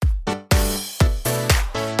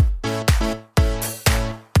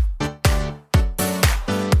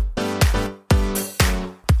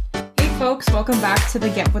folks. Welcome back to the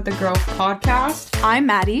Get With The Growth podcast. I'm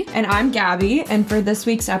Maddie. And I'm Gabby. And for this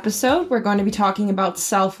week's episode, we're going to be talking about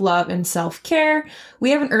self-love and self-care.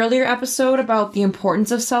 We have an earlier episode about the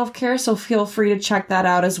importance of self-care, so feel free to check that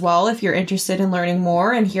out as well if you're interested in learning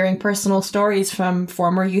more and hearing personal stories from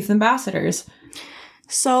former youth ambassadors.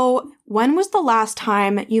 So, when was the last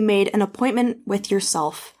time you made an appointment with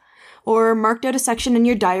yourself? Or marked out a section in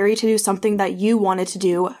your diary to do something that you wanted to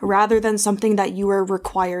do rather than something that you were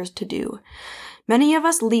required to do? Many of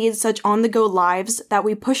us lead such on-the-go lives that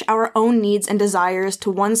we push our own needs and desires to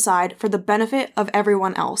one side for the benefit of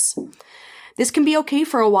everyone else. This can be okay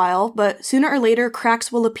for a while, but sooner or later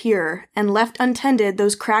cracks will appear, and left untended,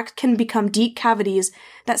 those cracks can become deep cavities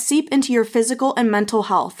that seep into your physical and mental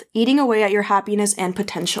health, eating away at your happiness and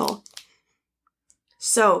potential.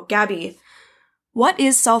 So, Gabby, what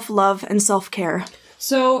is self-love and self-care?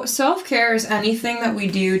 So self-care is anything that we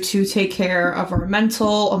do to take care of our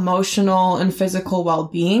mental, emotional, and physical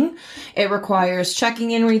well-being. It requires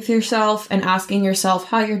checking in with yourself and asking yourself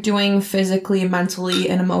how you're doing physically, mentally,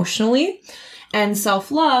 and emotionally. And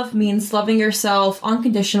self-love means loving yourself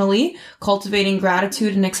unconditionally, cultivating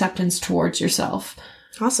gratitude and acceptance towards yourself.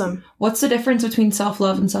 Awesome. What's the difference between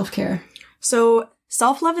self-love and self-care? So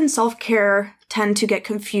self-love and self-care tend to get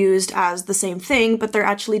confused as the same thing, but they're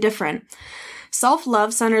actually different.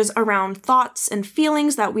 Self-love centers around thoughts and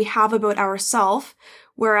feelings that we have about ourselves,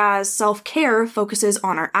 whereas self-care focuses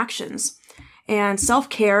on our actions. And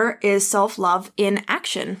self-care is self-love in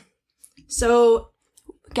action. So,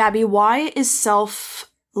 Gabby, why is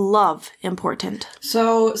self-love important?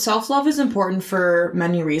 So self-love is important for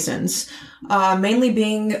many reasons. Mainly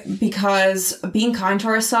because being kind to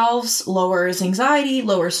ourselves lowers anxiety,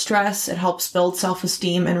 lowers stress, it helps build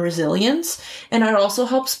self-esteem and resilience, and it also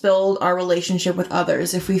helps build our relationship with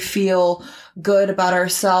others. If we feel good about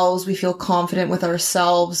ourselves, we feel confident with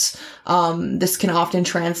ourselves, this can often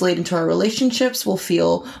translate into our relationships. We'll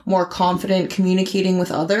feel more confident communicating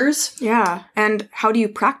with others. Yeah, and how do you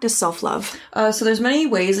practice self-love? So there's many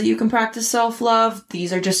ways that you can practice self-love.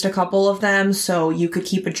 These are just a couple of them. So you could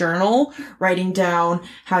keep a journal, writing down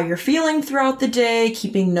how you're feeling throughout the day,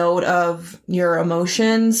 keeping note of your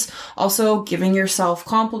emotions, also giving yourself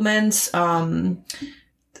compliments,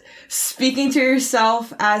 speaking to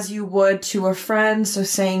yourself as you would to a friend, so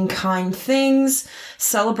saying kind things,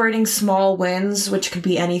 celebrating small wins, which could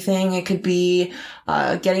be anything. It could be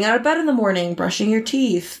getting out of bed in the morning, brushing your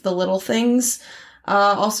teeth, the little things.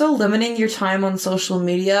 Also limiting your time on social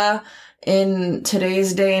media. In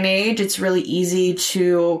today's day and age, it's really easy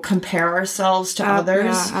to compare ourselves to others.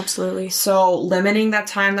 Yeah, absolutely. So limiting that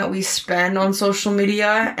time that we spend on social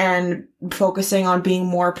media and focusing on being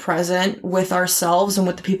more present with ourselves and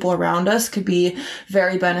with the people around us could be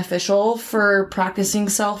very beneficial for practicing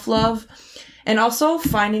self-love. And also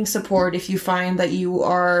finding support if you find that you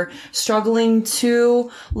are struggling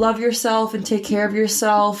to love yourself and take care of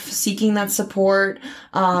yourself, seeking that support,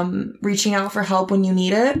 reaching out for help when you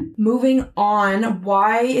need it. Moving on,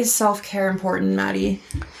 why is self-care important, Maddie?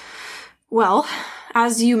 Well,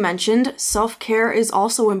 as you mentioned, self-care is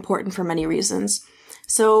also important for many reasons.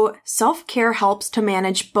 So self-care helps to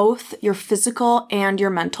manage both your physical and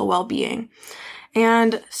your mental well-being.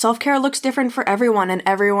 And self-care looks different for everyone, and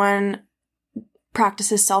everyone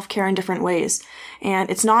practices self-care in different ways. And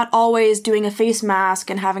it's not always doing a face mask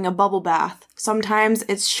and having a bubble bath. Sometimes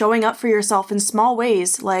it's showing up for yourself in small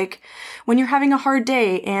ways, like when you're having a hard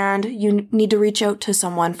day and you need to reach out to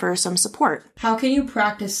someone for some support. How can you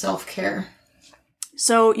practice self-care?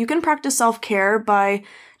 So you can practice self-care by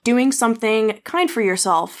doing something kind for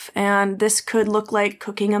yourself. And this could look like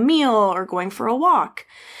cooking a meal or going for a walk.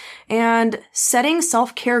 And setting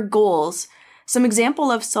self-care goals. Some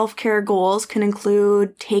example of self-care goals can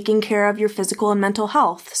include taking care of your physical and mental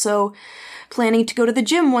health. So planning to go to the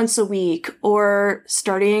gym once a week, or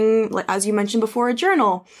starting, as you mentioned before, a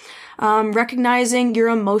journal. Recognizing your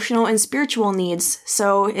emotional and spiritual needs.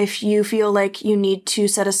 So if you feel like you need to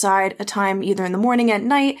set aside a time either in the morning, at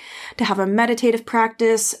night, to have a meditative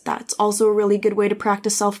practice, that's also a really good way to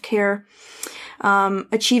practice self-care.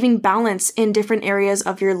 Achieving balance in different areas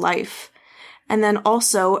of your life. And then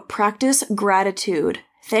also practice gratitude.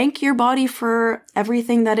 Thank your body for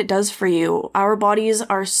everything that it does for you. Our bodies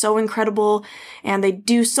are so incredible and they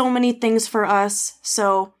do so many things for us.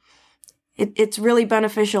 So it's really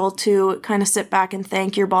beneficial to kind of sit back and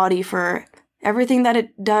thank your body for everything that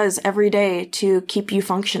it does every day to keep you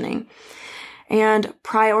functioning. And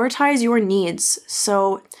prioritize your needs.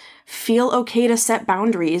 So feel okay to set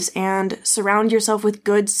boundaries and surround yourself with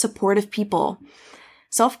good, supportive people.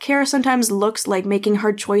 Self-care sometimes looks like making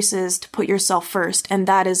hard choices to put yourself first, and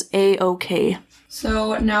that is A-okay.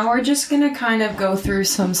 So now we're just going to kind of go through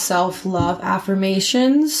some self-love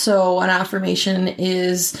affirmations. So an affirmation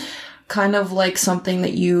is kind of like something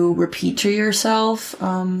that you repeat to yourself.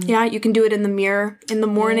 Yeah, you can do it in the mirror in the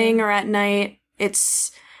morning or at night.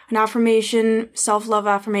 It's an affirmation. Self-love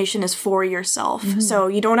affirmation is for yourself. Mm-hmm. So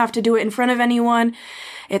you don't have to do it in front of anyone.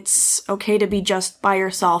 It's okay to be just by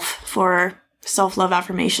yourself for self-love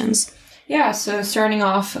affirmations. Yeah, so starting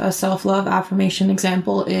off, a self-love affirmation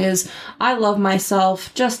example is, I love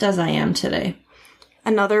myself just as I am today.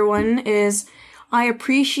 Another one is, I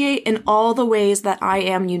appreciate in all the ways that I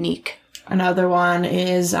am unique. Another one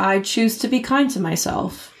is, I choose to be kind to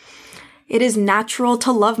myself. It is natural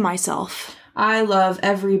to love myself. I love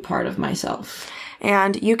every part of myself.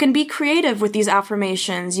 And you can be creative with these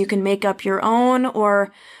affirmations. You can make up your own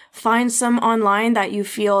or find some online that you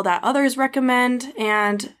feel that others recommend.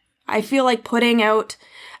 And I feel like putting out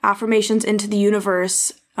affirmations into the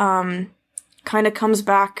universe kind of comes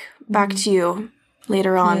back to you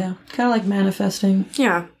later on. Yeah, kind of like manifesting.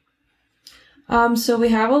 Yeah. So we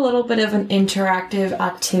have a little bit of an interactive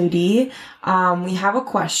activity. We have a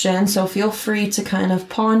question, so feel free to kind of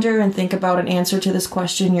ponder and think about an answer to this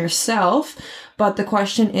question yourself. But the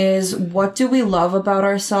question is, what do we love about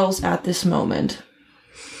ourselves at this moment?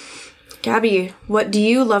 Gabby, what do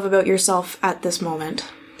you love about yourself at this moment?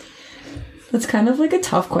 That's kind of like a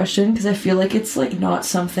tough question because I feel like it's like not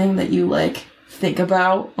something that you like think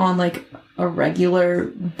about on like a regular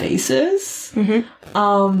basis.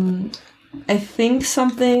 Mm-hmm. I think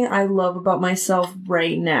something I love about myself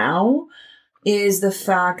right now is the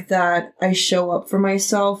fact that I show up for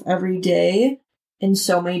myself every day in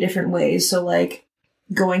so many different ways. So like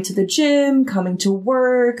going to the gym, coming to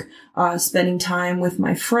work, spending time with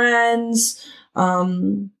my friends,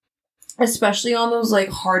 especially on those like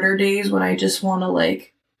harder days when I just want to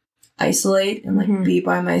like isolate and like be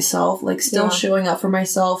by myself, like still showing up for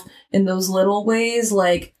myself in those little ways,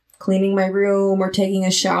 like cleaning my room or taking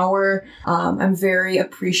a shower. I'm very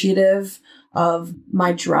appreciative of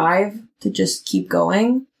my drive to just keep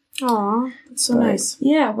going. Aw, that's so nice.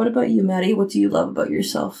 Yeah, what about you, Maddie? What do you love about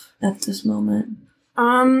yourself at this moment?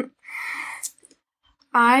 I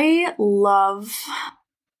love...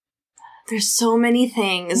 There's so many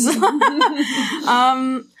things.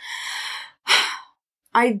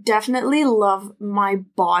 I definitely love my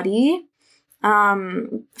body.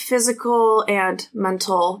 Physical and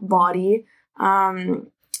mental body.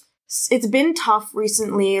 It's been tough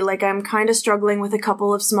recently. Like I'm kind of struggling with a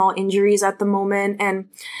couple of small injuries at the moment. And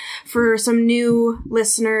for some new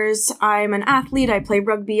listeners, I'm an athlete. I play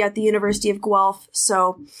rugby at the University of Guelph.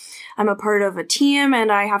 So I'm a part of a team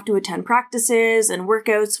and I have to attend practices and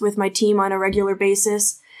workouts with my team on a regular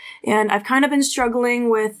basis. And I've kind of been struggling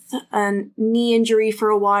with a knee injury for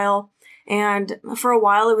a while. And for a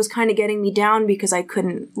while, it was kind of getting me down because I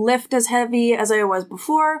couldn't lift as heavy as I was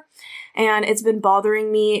before. And it's been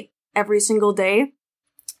bothering me every single day.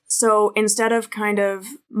 So instead of kind of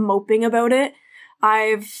moping about it,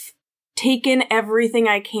 I've taken everything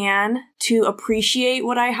I can to appreciate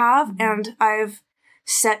what I have. And I've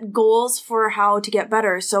set goals for how to get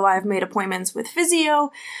better. So I've made appointments with physio.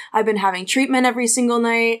 I've been having treatment every single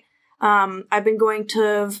night. I've been going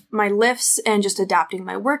to my lifts and just adapting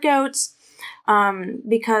my workouts.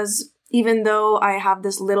 Because even though I have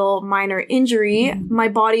this little minor injury, my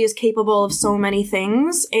body is capable of so many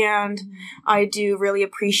things. And I do really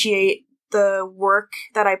appreciate the work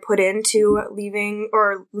that I put into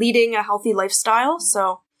leading a healthy lifestyle.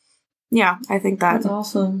 So yeah, I think that's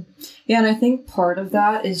awesome. Yeah. And I think part of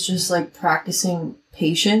that is just like practicing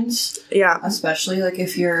patience. Yeah. Especially like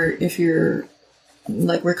if you're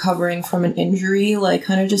like recovering from an injury, like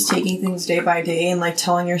kind of just taking things day by day and like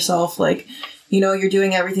telling yourself like, you know, you're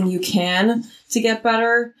doing everything you can to get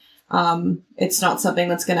better. It's not something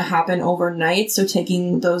that's going to happen overnight. So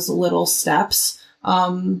taking those little steps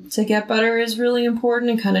to get better is really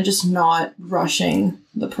important and kind of just not rushing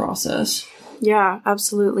the process. Yeah,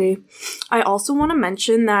 absolutely. I also want to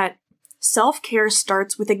mention that self-care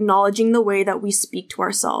starts with acknowledging the way that we speak to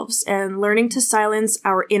ourselves and learning to silence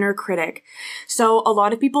our inner critic. So a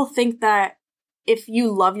lot of people think that if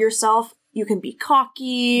you love yourself, you can be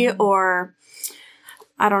cocky or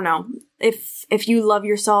I don't know. If you love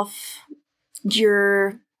yourself,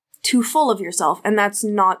 you're too full of yourself, and that's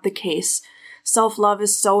not the case. Self-love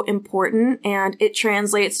is so important, and it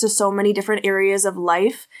translates to so many different areas of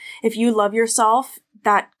life. If you love yourself,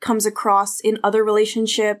 that comes across in other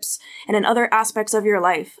relationships and in other aspects of your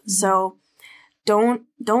life. Mm-hmm. So don't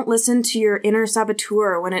listen to your inner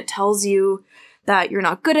saboteur when it tells you that you're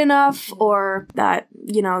not good enough or that,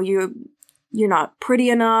 you know, you're not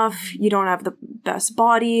pretty enough, you don't have the best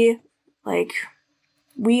body. Like,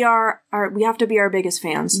 we have to be our biggest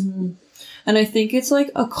fans. Mm-hmm. And I think it's like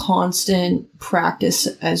a constant practice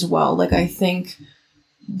as well. Like, I think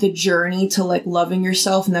the journey to like loving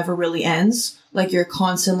yourself never really ends. Like, you're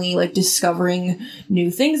constantly like discovering new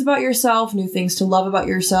things about yourself, new things to love about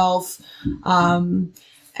yourself.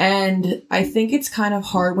 And I think it's kind of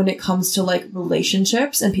hard when it comes to like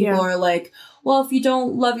relationships, and people are like, well, if you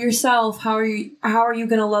don't love yourself, how are you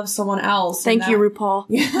going to love someone else? Thank you, RuPaul.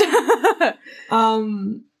 Yeah.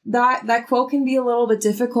 That quote can be a little bit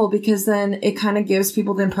difficult, because then it kind of gives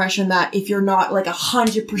people the impression that if you're not like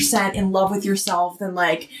 100% in love with yourself, then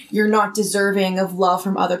like you're not deserving of love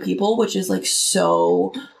from other people, which is like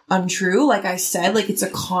so untrue. Like I said, like it's a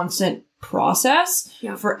constant process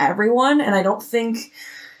for everyone. And I don't think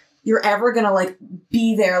you're ever going to like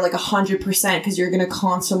be there like 100%, because you're going to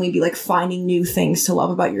constantly be like finding new things to love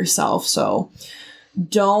about yourself. So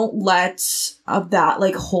don't let that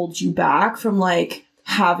like hold you back from like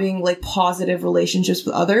having like positive relationships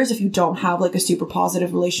with others. If you don't have like a super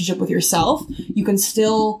positive relationship with yourself, you can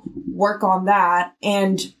still work on that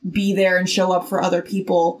and be there and show up for other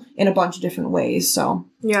people in a bunch of different ways. So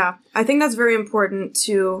yeah, I think that's very important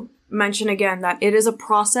to mention again, that it is a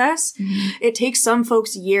process. Mm-hmm. It takes some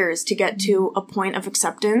folks years to get to a point of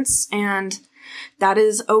acceptance, and that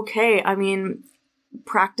is okay. I mean,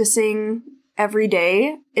 practicing every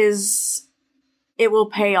day it will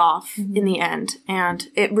pay off in the end, and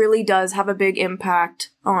it really does have a big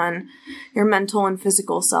impact on your mental and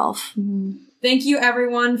physical self. Mm-hmm. Thank you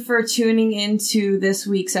everyone for tuning into this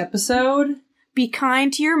week's episode. Be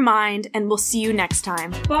kind to your mind, and we'll see you next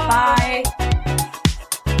time. Bye. Bye.